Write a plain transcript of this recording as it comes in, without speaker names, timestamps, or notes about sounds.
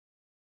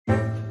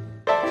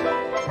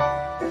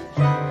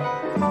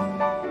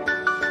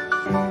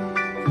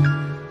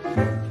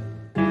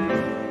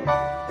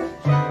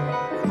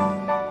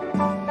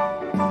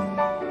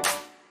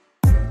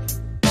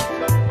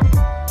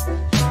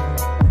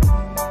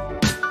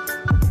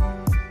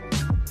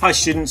Hi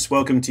students,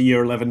 welcome to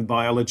Year 11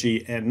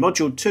 Biology and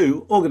Module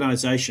 2,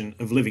 Organisation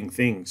of Living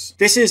Things.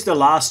 This is the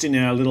last in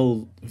our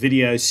little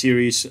video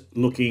series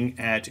looking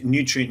at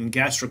nutrient and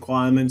gas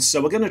requirements.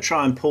 So we're going to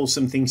try and pull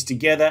some things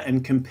together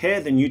and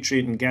compare the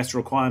nutrient and gas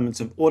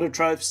requirements of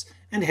autotrophs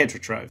and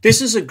heterotrophs.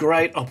 This is a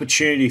great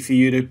opportunity for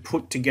you to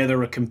put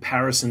together a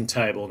comparison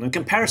table. Now,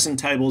 comparison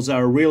tables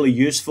are a really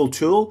useful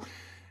tool.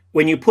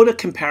 When you put a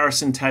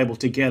comparison table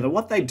together,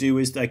 what they do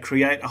is they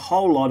create a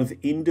whole lot of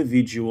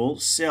individual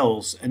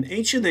cells, and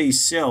each of these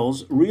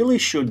cells really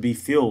should be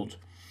filled.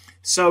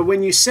 So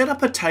when you set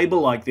up a table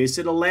like this,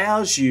 it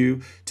allows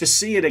you to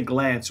see at a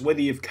glance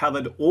whether you've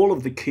covered all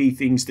of the key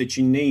things that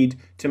you need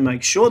to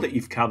make sure that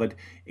you've covered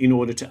in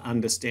order to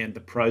understand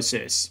the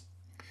process.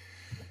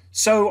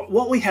 So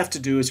what we have to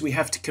do is we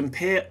have to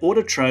compare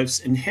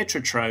autotrophs and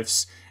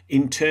heterotrophs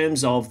in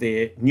terms of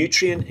their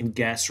nutrient and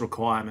gas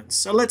requirements.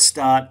 So let's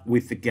start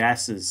with the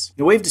gases.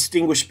 Now we've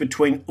distinguished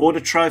between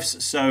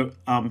autotrophs, so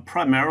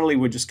primarily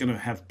we're just going to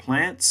have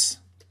plants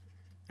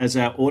as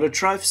our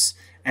autotrophs,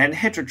 and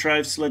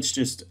heterotrophs, let's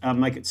just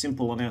make it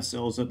simple on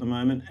ourselves at the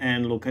moment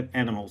and look at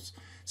animals.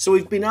 So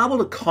we've been able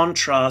to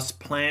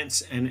contrast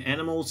plants and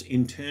animals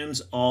in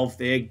terms of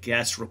their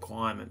gas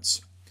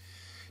requirements.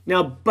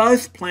 Now,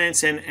 both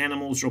plants and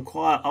animals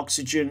require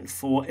oxygen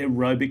for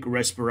aerobic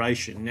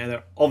respiration. Now,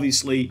 there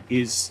obviously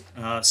is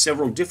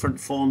several different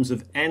forms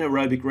of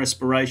anaerobic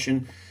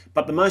respiration,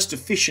 but the most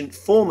efficient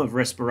form of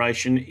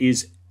respiration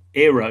is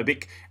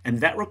aerobic,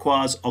 and that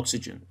requires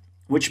oxygen,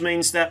 which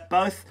means that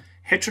both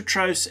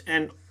heterotrophs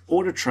and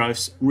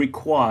autotrophs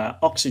require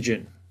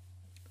oxygen.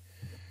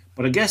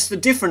 But I guess the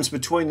difference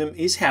between them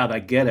is how they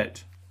get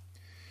it.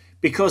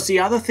 Because the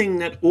other thing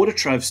that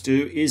autotrophs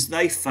do is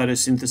they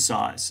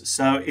photosynthesize.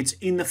 So it's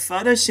in the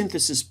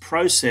photosynthesis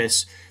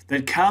process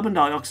that carbon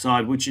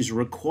dioxide, which is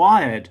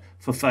required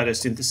for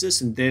photosynthesis,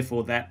 and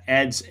therefore that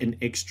adds an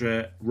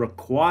extra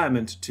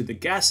requirement to the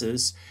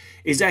gases,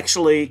 is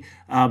actually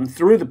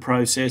through the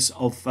process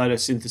of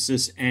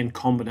photosynthesis and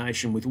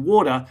combination with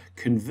water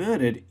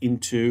converted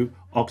into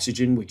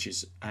oxygen, which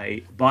is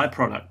a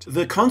byproduct.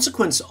 The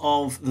consequence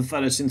of the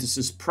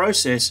photosynthesis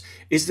process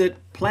is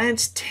that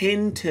plants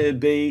tend to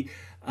be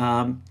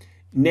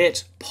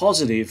net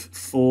positive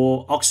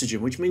for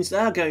oxygen, which means they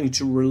are going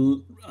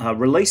to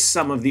release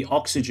some of the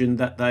oxygen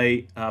that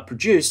they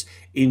produce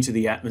into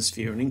the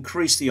atmosphere and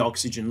increase the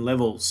oxygen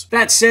levels.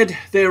 That said,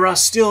 there are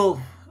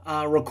still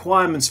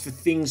requirements for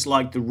things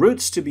like the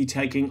roots to be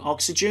taking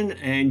oxygen,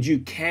 and you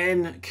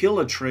can kill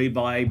a tree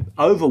by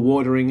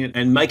overwatering it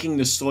and making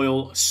the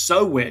soil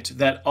so wet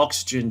that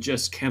oxygen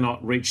just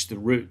cannot reach the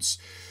roots.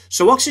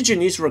 So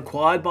oxygen is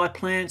required by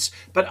plants,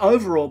 but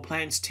overall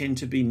plants tend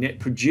to be net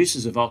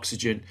producers of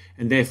oxygen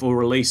and therefore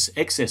release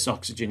excess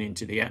oxygen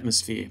into the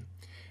atmosphere.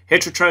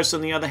 Heterotrophs,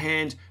 on the other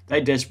hand, they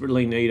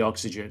desperately need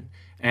oxygen,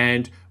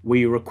 and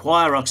we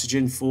require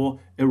oxygen for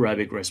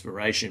aerobic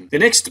respiration. The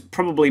next,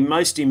 probably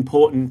most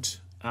important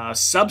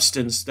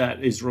substance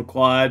that is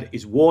required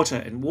is water,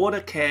 and water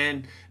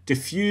can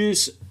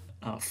diffuse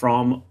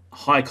from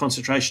high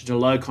concentration to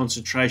low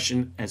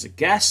concentration as a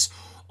gas,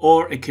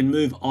 or it can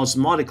move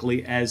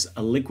osmotically as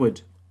a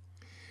liquid.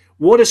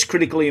 Water is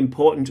critically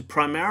important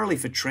primarily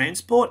for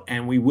transport,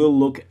 and we will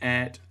look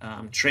at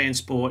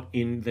transport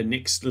in the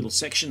next little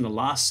section, the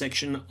last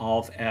section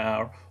of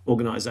our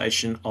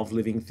Organisation of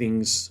Living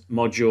Things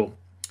module.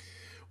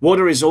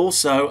 Water is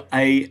also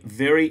a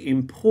very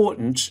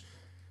important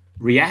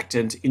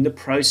reactant in the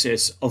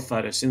process of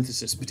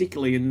photosynthesis,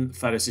 particularly in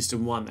photosystem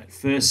 1, that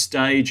first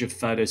stage of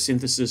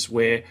photosynthesis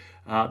where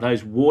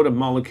those water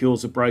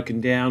molecules are broken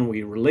down,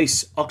 we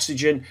release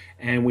oxygen,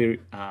 and we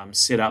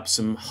set up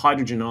some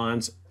hydrogen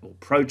ions or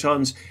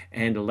protons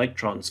and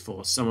electrons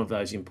for some of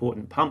those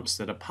important pumps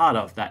that are part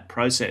of that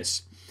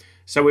process.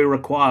 So we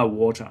require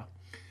water.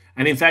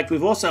 And in fact,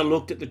 we've also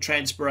looked at the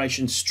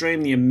transpiration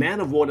stream, the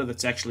amount of water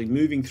that's actually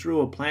moving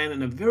through a plant,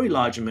 and a very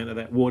large amount of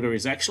that water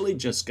is actually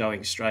just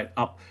going straight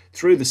up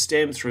through the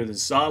stem, through the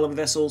xylem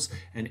vessels,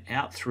 and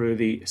out through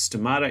the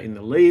stomata in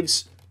the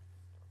leaves,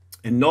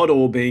 and not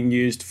all being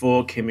used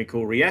for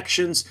chemical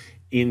reactions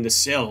in the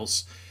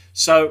cells.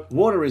 So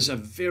water is a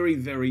very,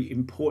 very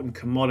important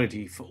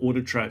commodity for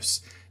autotrophs.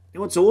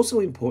 Now, it's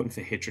also important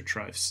for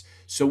heterotrophs.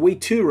 So we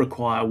too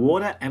require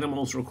water.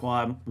 Animals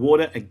require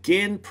water,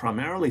 again,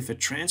 primarily for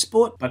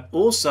transport, but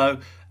also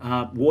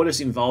water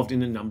is involved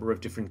in a number of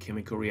different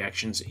chemical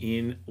reactions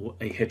in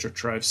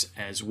heterotrophs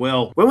as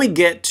well. When we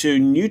get to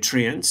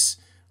nutrients,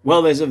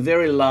 well, there's a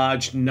very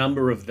large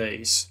number of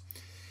these.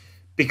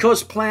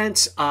 Because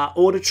plants are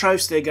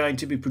autotrophs, they're going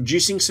to be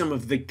producing some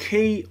of the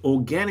key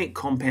organic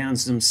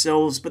compounds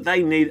themselves, but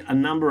they need a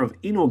number of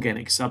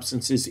inorganic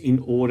substances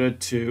in order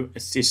to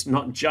assist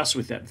not just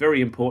with that very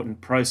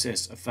important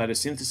process of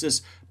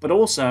photosynthesis, but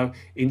also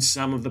in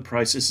some of the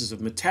processes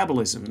of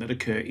metabolism that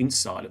occur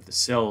inside of the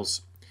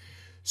cells.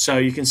 So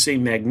you can see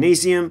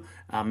magnesium,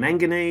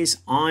 manganese,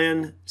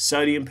 iron,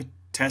 sodium,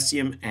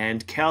 potassium,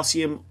 and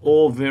calcium,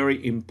 all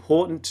very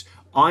important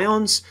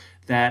ions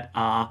that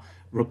are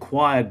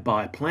required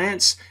by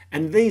plants,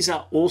 and these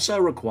are also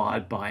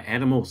required by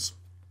animals.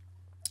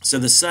 So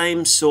the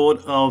same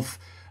sort of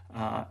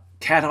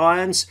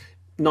cations,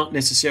 not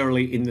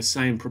necessarily in the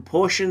same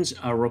proportions,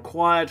 are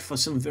required for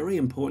some very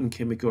important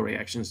chemical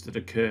reactions that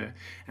occur.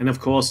 And of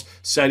course,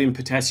 sodium,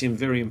 potassium,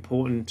 very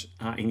important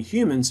in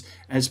humans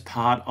as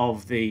part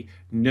of the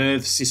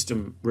nerve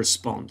system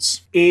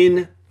response.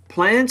 In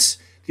plants,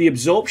 the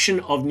absorption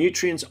of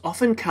nutrients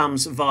often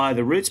comes via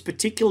the roots,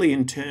 particularly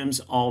in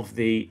terms of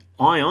the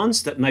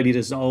ions that may be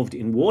dissolved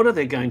in water.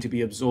 They're going to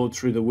be absorbed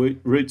through the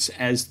roots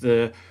as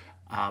the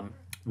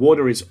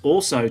water is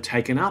also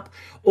taken up,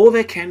 or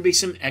there can be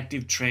some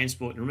active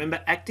transport. And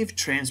remember, active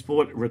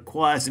transport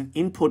requires an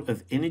input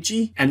of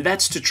energy, and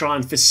that's to try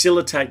and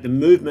facilitate the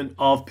movement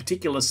of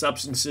particular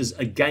substances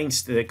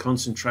against their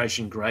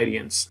concentration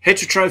gradients.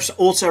 Heterotrophs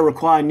also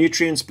require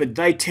nutrients, but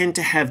they tend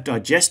to have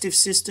digestive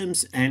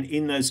systems, and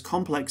in those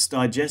complex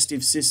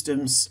digestive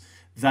systems,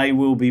 they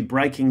will be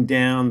breaking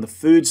down the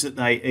foods that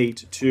they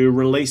eat to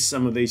release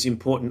some of these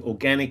important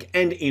organic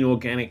and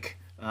inorganic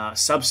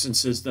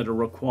substances that are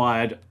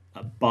required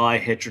by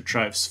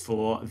heterotrophs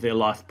for their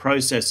life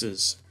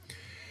processes.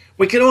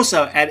 We can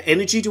also add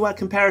energy to our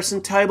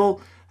comparison table.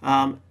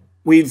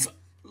 We've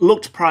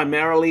looked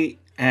primarily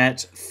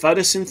at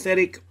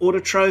photosynthetic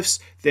autotrophs.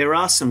 There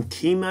are some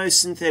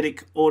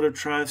chemosynthetic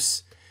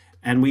autotrophs,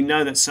 and we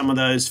know that some of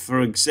those,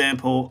 for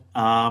example,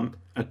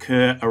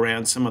 occur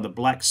around some of the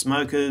black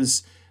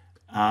smokers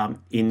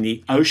in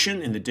the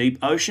ocean, in the deep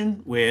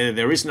ocean, where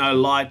there is no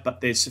light,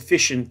 but there's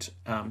sufficient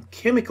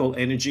chemical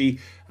energy,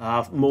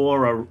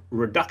 more a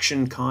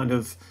reduction kind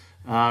of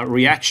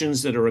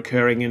reactions that are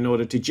occurring in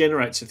order to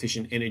generate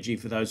sufficient energy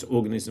for those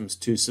organisms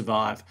to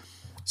survive.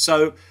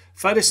 So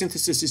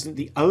photosynthesis isn't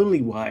the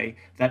only way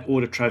that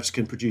autotrophs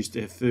can produce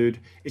their food.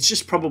 It's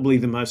just probably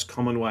the most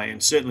common way,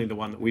 and certainly the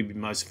one that we'd be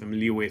most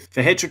familiar with.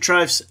 For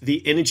heterotrophs,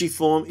 the energy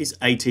form is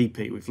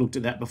ATP. We've looked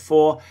at that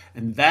before,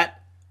 and that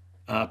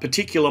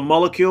particular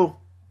molecule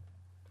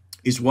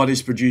is what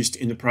is produced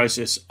in the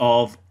process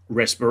of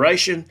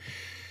respiration.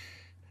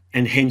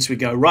 And hence we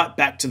go right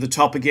back to the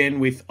top again,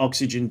 with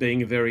oxygen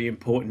being a very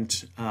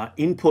important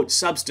input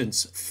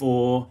substance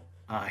for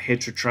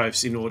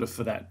heterotrophs in order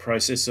for that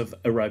process of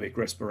aerobic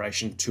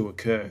respiration to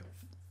occur.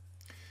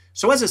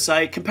 So as I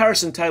say,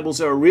 comparison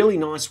tables are a really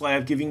nice way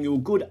of giving you a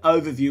good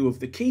overview of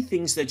the key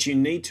things that you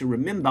need to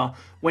remember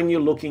when you're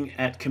looking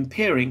at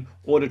comparing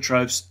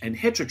autotrophs and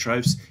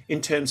heterotrophs in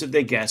terms of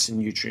their gas and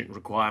nutrient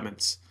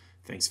requirements.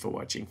 Thanks for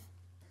watching.